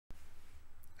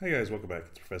Hi guys, welcome back.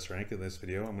 It's Professor Hank. In this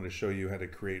video, I'm going to show you how to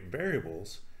create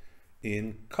variables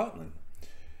in Kotlin.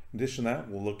 In addition to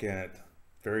that, we'll look at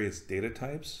various data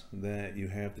types that you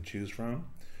have to choose from.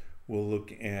 We'll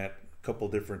look at a couple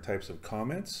different types of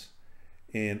comments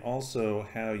and also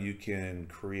how you can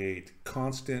create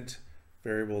constant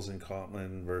variables in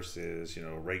Kotlin versus,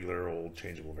 regular old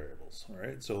changeable variables. All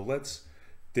right, so let's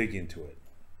dig into it.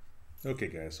 Okay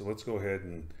guys, so let's go ahead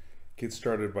and get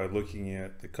started by looking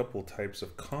at the couple types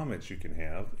of comments you can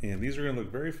have, and these are going to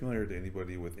look very familiar to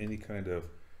anybody with any kind of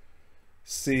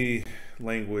C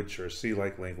language or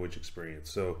C-like language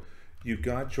experience. So you've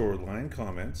got your line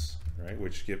comments, right,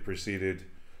 which get preceded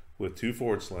with 2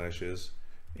 forward slashes,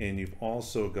 and you've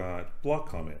also got block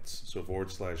comments, so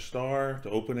 /* to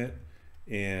open it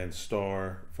and * /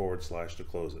 to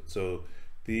close it. So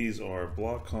these are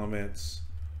block comments,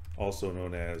 also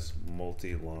known as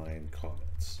multi-line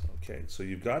comments. Okay, so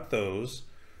you've got those,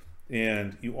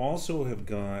 and you also have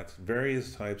got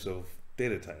various types of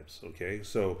data types. Okay,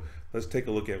 so let's take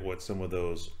a look at what some of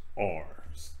those are.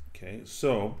 Okay,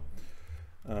 so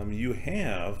you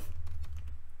have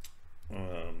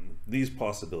these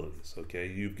possibilities. Okay,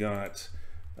 you've got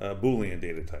a Boolean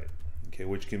data type, okay,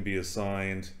 which can be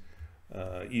assigned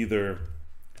either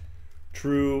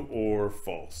true or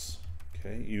false.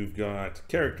 Okay, you've got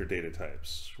character data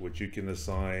types, which you can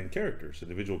assign characters,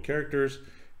 individual characters,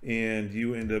 and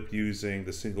you end up using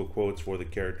the single quotes for the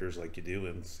characters like you do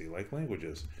in C-like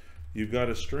languages. You've got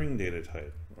a string data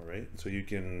type, all right? So you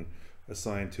can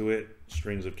assign to it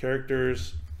strings of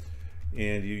characters,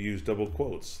 and you use double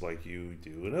quotes like you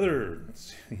do in other,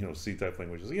 C-type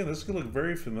languages. Again, this is going to look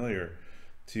very familiar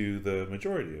to the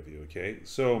majority of you, okay?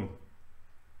 So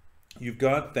you've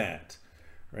got that.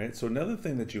 Right, so another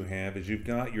thing that you have is you've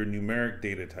got your numeric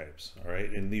data types, all right,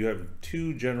 and you have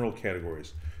 2 general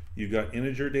categories. You've got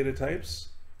integer data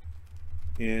types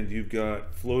and you've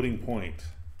got floating point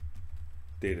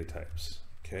data types.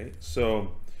 Okay,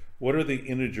 so what are the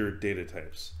integer data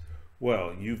types?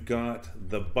 Well, you've got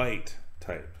the byte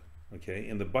type, okay,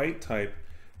 and the byte type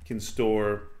can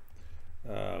store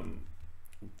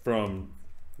from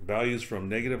values from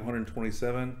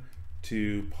 -127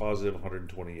 to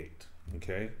 +128.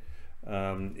 Okay,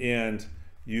 and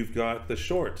you've got the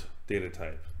short data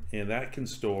type, and that can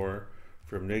store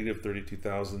from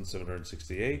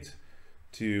 -32,768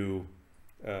 to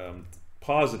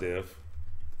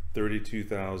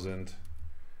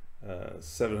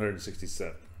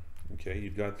 +32,767. Okay,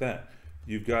 you've got that.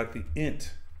 You've got the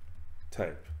int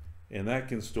type, and that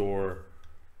can store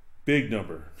big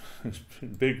number,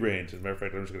 big range. As a matter of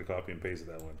fact, I'm just going to copy and paste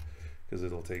that one, because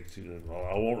it'll take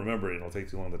I won't remember it, it'll take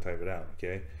too long to type it out.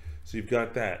 Okay, so you've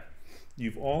got that.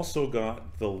 You've also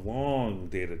got the long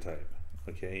data type,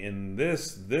 okay, and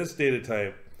this data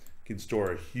type can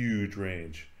store a huge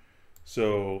range.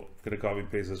 So I'm going to copy and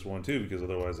paste this one too, because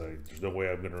otherwise there's no way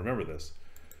I'm going to remember this.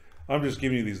 I'm just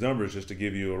giving you these numbers just to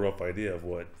give you a rough idea of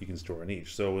what you can store in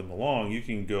each. So in the long, you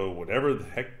can go whatever the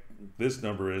heck this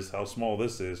number is, how small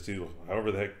this is, to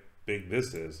however the heck big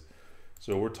this is.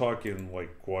 So we're talking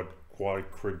like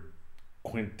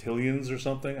quintillions or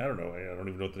something. I don't know. I don't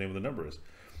even know what the name of the number is,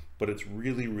 but it's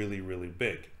really, really, really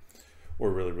big,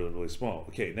 or really, really, really small.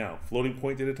 Okay, now floating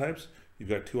point data types, you've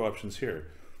got 2 options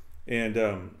here, and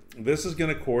this is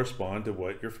going to correspond to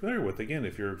what you're familiar with. Again,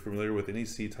 if you're familiar with any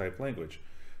C-type language,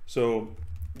 so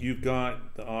you've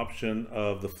got the option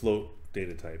of the float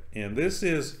data type, and this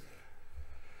is,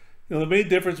 the main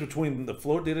difference between the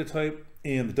float data type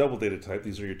and the double data type.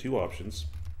 These are your 2 options.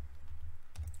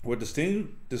 What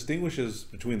distinguishes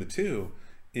between the 2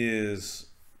 is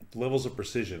levels of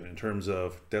precision in terms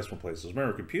of decimal places.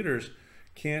 Remember, computers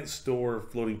can't store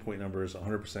floating point numbers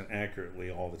 100%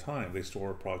 accurately all the time. They store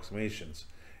approximations,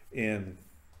 and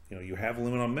you have a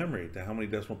limit on memory to how many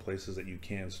decimal places that you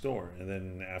can store. And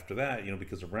then after that,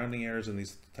 because of rounding errors and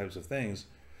these types of things,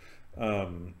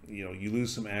 you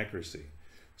lose some accuracy.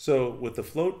 So with the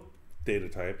float data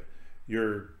type,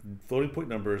 your floating point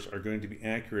numbers are going to be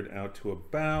accurate out to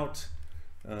about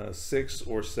 6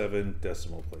 or 7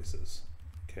 decimal places.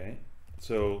 Okay,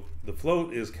 so the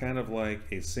float is kind of like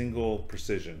a single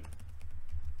precision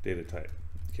data type.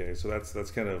 Okay, so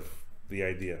that's kind of the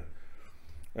idea.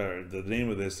 The name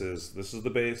of this is the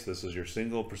base, this is your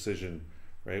single precision,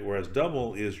 right? Whereas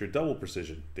double is your double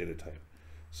precision data type.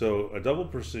 So a double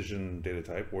precision data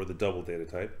type, or the double data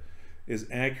type, is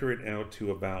accurate out to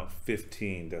about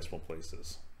 15 decimal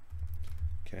places.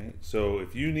 Okay, so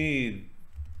if you need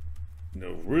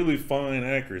really fine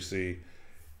accuracy,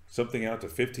 something out to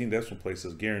 15 decimal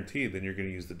places guaranteed, then you're going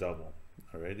to use the double.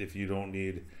 All right, if you don't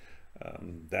need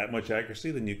that much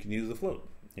accuracy, then you can use the float.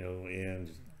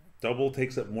 And double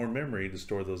takes up more memory to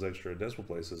store those extra decimal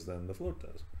places than the float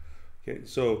does. Okay,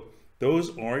 so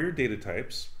those are your data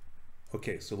types.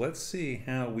 Okay, so let's see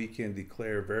how we can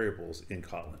declare variables in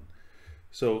Kotlin.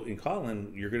 So in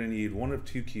Kotlin, you're going to need one of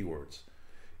two keywords,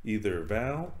 either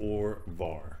val or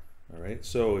var. All right,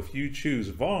 so if you choose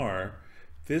var,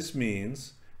 this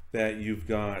means that you've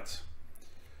got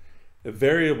a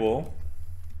variable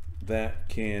that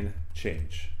can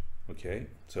change. Okay,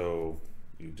 so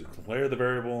you declare the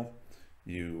variable,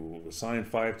 you assign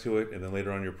 5 to it, and then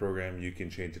later on in your program you can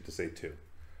change it to say 2.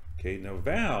 Okay, now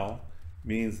val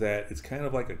means that it's kind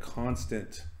of like a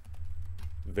constant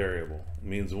variable. It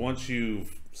means once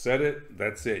you've set it,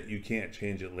 that's it. You can't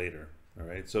change it later. All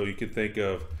right, so you could think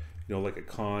of, you know, like a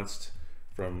const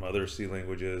from other C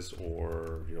languages,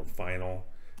 or, you know, final,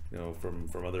 you know,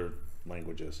 from other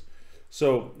languages.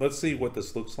 So let's see what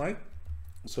this looks like.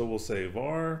 So we'll say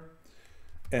var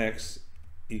x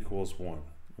equals 1.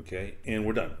 Okay, and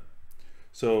we're done.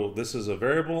 So this is a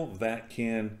variable that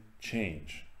can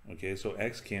change. Okay, so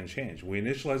x can change. We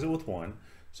initialize it with 1.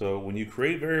 So when you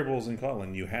create variables in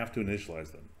Kotlin, you have to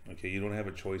initialize them. Okay, you don't have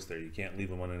a choice there. You can't leave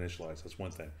them uninitialized. That's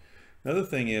one thing. Another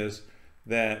thing is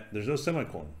that there's no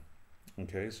semicolon.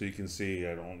 Okay, so you can see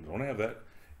I don't have that.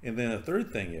 And then a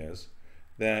third thing is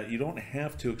that you don't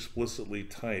have to explicitly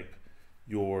type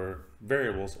your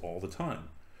variables all the time.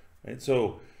 Right?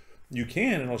 So you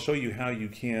can, and I'll show you how you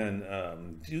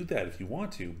can do that if you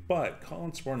want to, but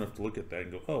Kotlin's smart enough to look at that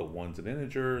and go, oh, 1's an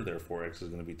integer, therefore x is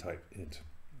going to be type int.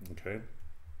 Okay.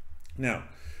 Now,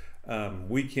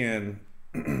 we can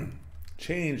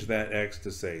change that x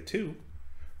to say 2,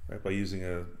 right, by using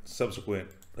a subsequent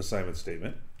assignment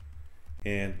statement,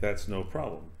 and that's no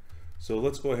problem. So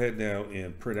let's go ahead now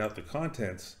and print out the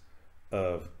contents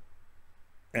of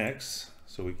x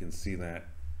so we can see that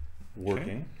working.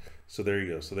 Okay. So there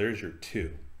you go. So there's your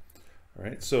 2. All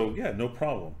right. So yeah, no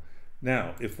problem.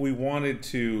 Now, if we wanted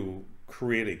to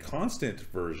create a constant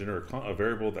version, or a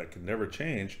variable that could never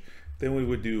change, then we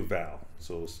would do val.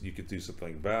 So you could do something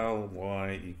like val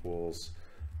y equals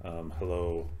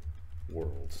hello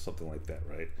world, something like that,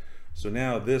 right? So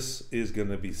now this is going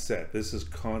to be set. This is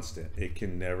constant. It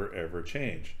can never ever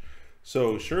change.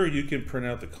 So sure, you can print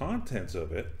out the contents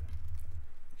of it.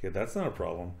 Okay, that's not a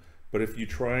problem. But if you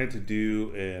try to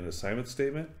do an assignment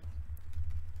statement,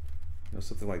 you know,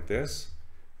 something like this,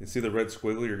 you see the red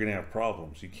squiggle, you're going to have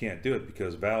problems. You can't do it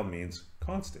because val means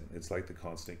constant. It's like the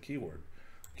constant keyword.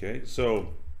 Okay, so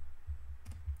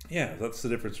yeah, that's the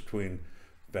difference between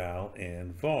val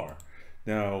and var.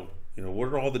 Now, you know, what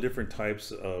are all the different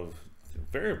types of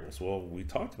variables? Well, we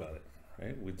talked about it,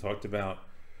 right? We talked about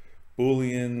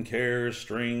Boolean, chars,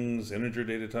 strings, integer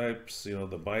data types, you know,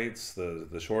 the bytes,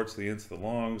 the shorts, the ints, the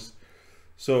longs.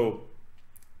 So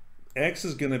x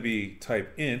is going to be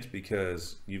type int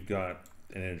because you've got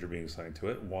an integer being assigned to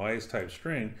it. Y is type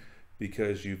string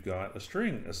because you've got a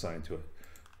string assigned to it.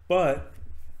 But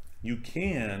you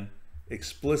can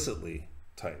explicitly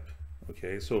type.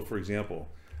 Okay, so for example,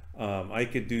 I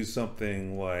could do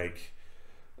something like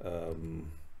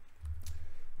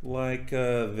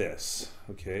this.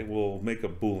 Okay, we'll make a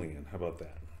Boolean. How about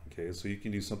that? Okay, so you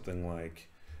can do something like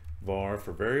var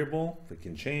for variable that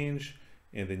can change,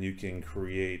 and then you can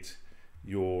create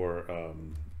your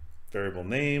variable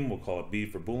name. We'll call it b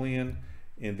for Boolean,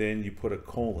 and then you put a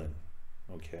colon.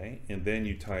 Okay, and then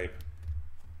you type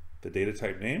the data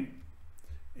type name,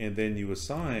 and then you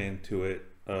assign to it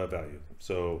a value.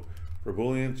 So for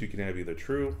Booleans, you can have either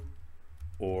true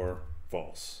or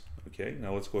false. Okay,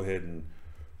 now let's go ahead and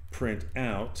print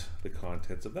out the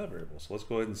contents of that variable. So let's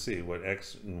go ahead and see what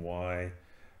x and y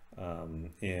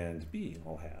and b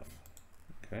all have.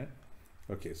 Okay,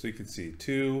 okay, so you can see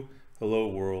 2, hello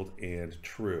world, and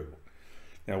true.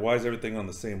 Now, why is everything on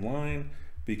the same line?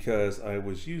 Because I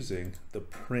was using the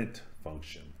print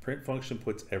function. Print function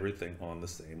puts everything on the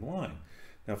same line.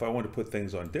 Now, if I want to put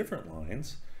things on different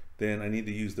lines, then I need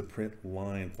to use the print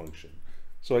line function.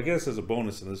 So I guess as a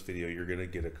bonus in this video, you're going to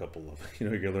get a couple of, you're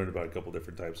going to learn about a couple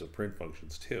different types of print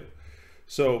functions too.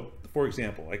 So for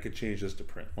example, I could change this to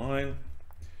print line,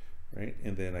 right?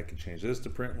 And then I could change this to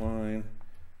print line,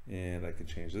 and I could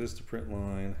change this to print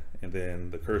line, and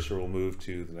then the cursor will move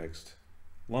to the next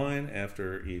line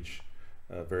after each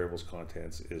variable's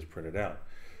contents is printed out.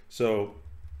 So,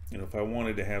 you know, if I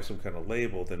wanted to have some kind of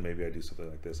label, then maybe I do something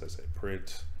like this. I say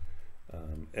print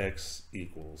x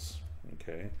equals,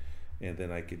 okay? And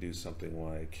then I could do something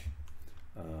like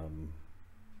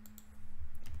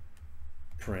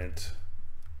print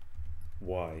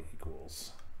y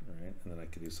equals, all right? And then I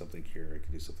could do something here. I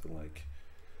could do something like,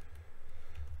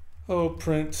 oh,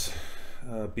 print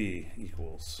b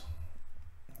equals,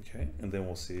 Okay, and then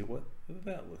we'll see what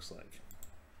that looks like.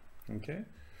 Okay,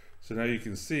 so now you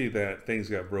can see that things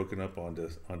got broken up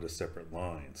onto separate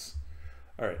lines.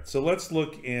 All right, so let's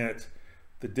look at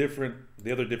the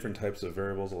other different types of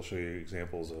variables. I'll show you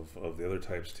examples of the other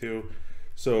types too.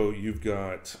 So you've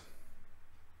got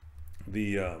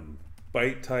the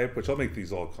byte type, which I'll make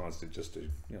these all constant just to,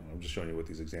 I'm just showing you what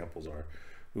these examples are.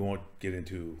 We won't get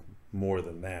into more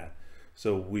than that.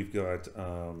 So we've got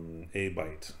a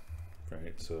byte,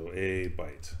 right? So a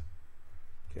byte,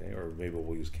 okay, or maybe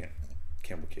we'll use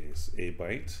camel case, a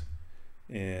byte,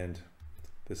 and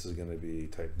this is going to be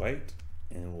type byte,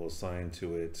 and we'll assign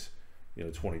to it,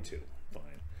 22.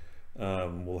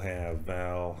 Fine. We'll have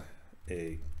val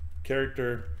a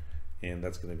character, and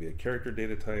that's going to be a character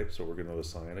data type, so we're going to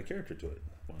assign a character to it.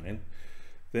 Fine.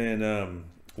 Then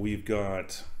we've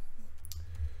got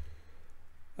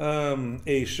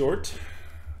a short,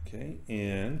 okay,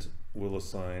 and we'll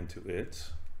assign to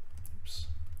it,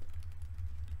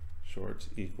 short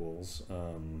equals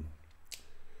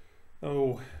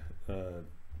 1000.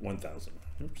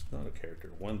 Oops, not a character,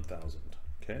 1000.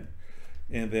 Okay,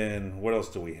 and then what else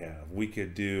do we have? We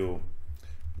could do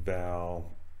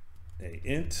val a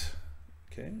int,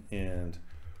 okay, and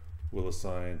we'll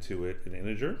assign to it an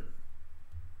integer.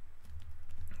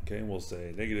 Okay, and we'll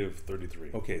say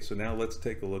 -33. Okay, so now let's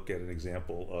take a look at an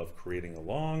example of creating a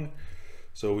long.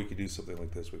 So we could do something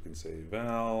like this. We can say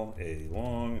val a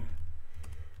long,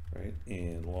 right,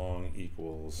 and long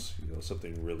equals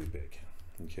something really big.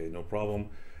 Okay, no problem.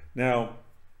 Now,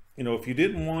 if you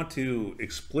didn't want to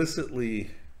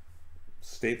explicitly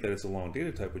state that it's a long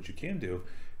data type, what you can do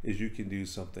is you can do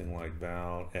something like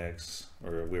val x,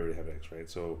 or we already have x, right?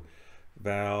 So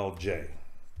val j,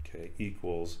 okay,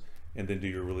 equals, and then do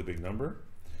your really big number.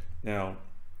 Now,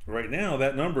 right now,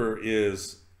 that number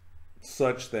is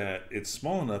such that it's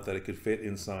small enough that it could fit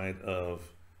inside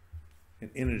of an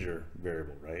integer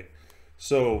variable, right?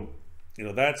 So,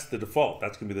 that's the default.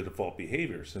 That's going to be the default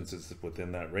behavior since it's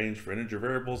within that range for integer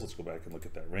variables. Let's go back and look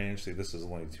at that range. See, this is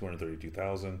only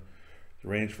 232,000. The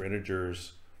range for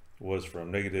integers was from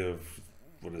negative,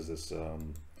 what is this,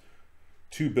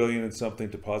 2 billion and something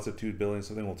to positive 2 billion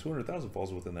something. Well, 200,000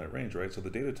 falls within that range, right? So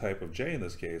the data type of j in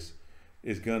this case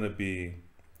is going to be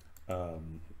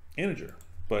integer.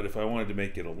 But if I wanted to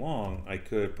make it a long, I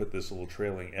could put this little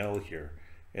trailing L here,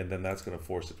 and then that's going to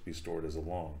force it to be stored as a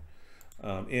long.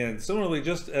 And similarly,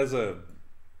 just as a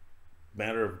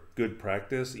matter of good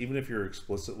practice, even if you're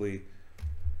explicitly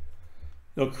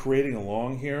creating a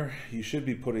long here, you should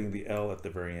be putting the L at the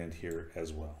very end here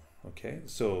as well. Okay,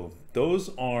 so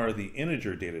those are the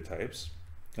integer data types.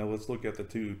 Now let's look at the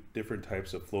two different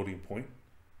types of floating point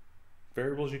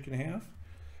variables you can have.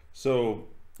 So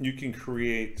you can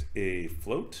create a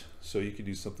float. So you can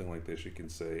do something like this. You can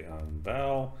say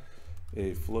val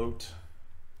a float,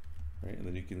 right? And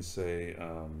then you can say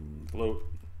float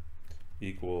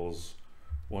equals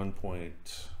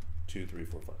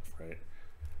 1.2345, right?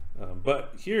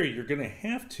 But here you're going to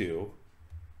have to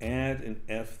add an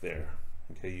F there.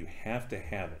 Okay, you have to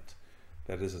have it.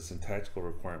 That is a syntactical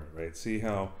requirement, right? See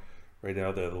how right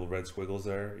now the little red squiggles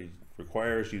there? It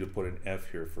requires you to put an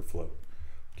F here for float.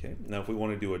 Okay, now if we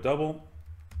want to do a double,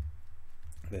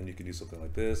 then you can do something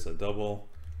like this, a double,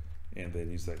 and then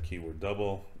use that keyword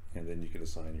double, and then you can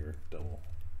assign your double.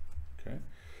 Okay,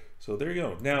 so there you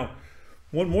go. Now,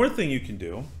 one more thing you can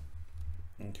do,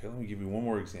 okay, let me give you one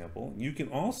more example. You can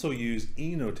also use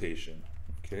E notation.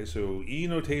 Okay, so E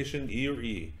notation, E or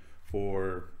E,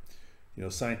 for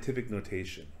scientific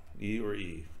notation, E or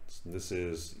E. This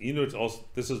is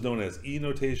this is known as E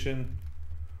notation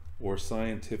or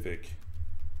scientific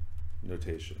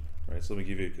notation, right? So let me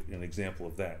give you an example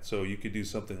of that. So you could do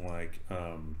something like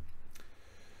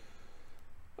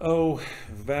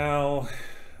val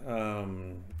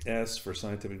S for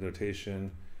scientific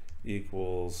notation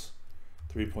equals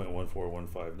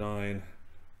 3.14159.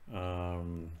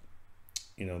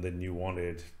 Then you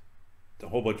wanted a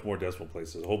whole bunch more decimal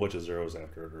places, a whole bunch of zeros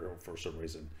after it, or for some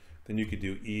reason, then you could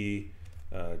do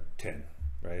E10,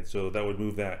 right? So that would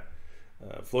move that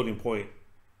floating point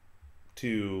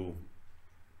to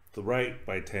the right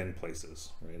by 10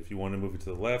 places, right? If you want to move it to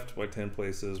the left by 10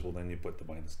 places, well, then you put the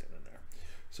 -10 in there.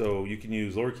 So you can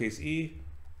use lowercase e,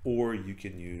 or you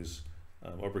can use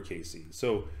uppercase e.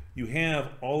 So you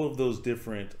have all of those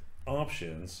different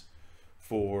options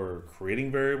for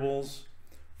creating variables,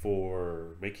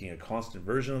 for making a constant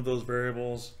version of those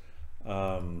variables.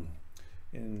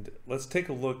 And let's take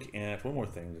a look at one more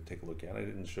thing to take a look at. I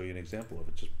didn't show you an example of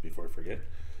it just before I forget.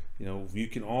 You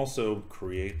can also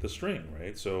create the string,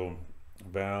 right? So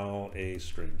val a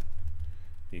string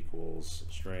equals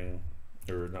string,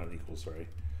 or not equals, sorry,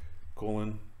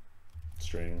 colon,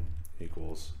 string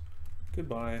equals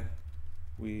goodbye,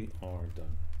 we are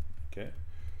done. Okay,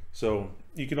 so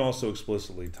you can also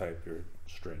explicitly type your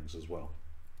strings as well.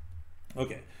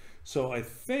 Okay, so I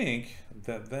think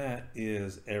that that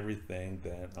is everything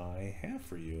that I have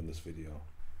for you in this video.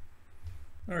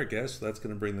 All right, guys, so that's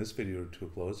going to bring this video to a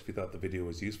close. If you thought the video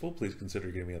was useful, please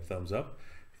consider giving me a thumbs up.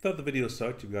 If you thought the video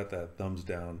sucked, you've got that thumbs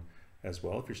down as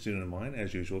well. If you're a student of mine,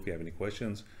 as usual, if you have any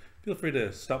questions, feel free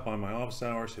to stop by my office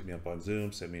hours, hit me up on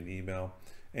Zoom, send me an email.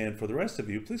 And for the rest of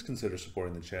you, please consider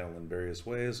supporting the channel in various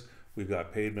ways. We've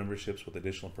got paid memberships with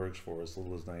additional perks for as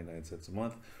little as 99 cents a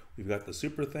month. We've got the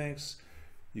super thanks.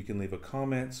 You can leave a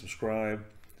comment, subscribe,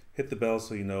 hit the bell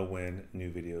so you know when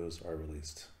new videos are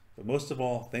released. But most of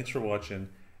all, thanks for watching,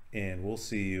 and we'll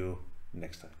see you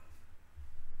next time.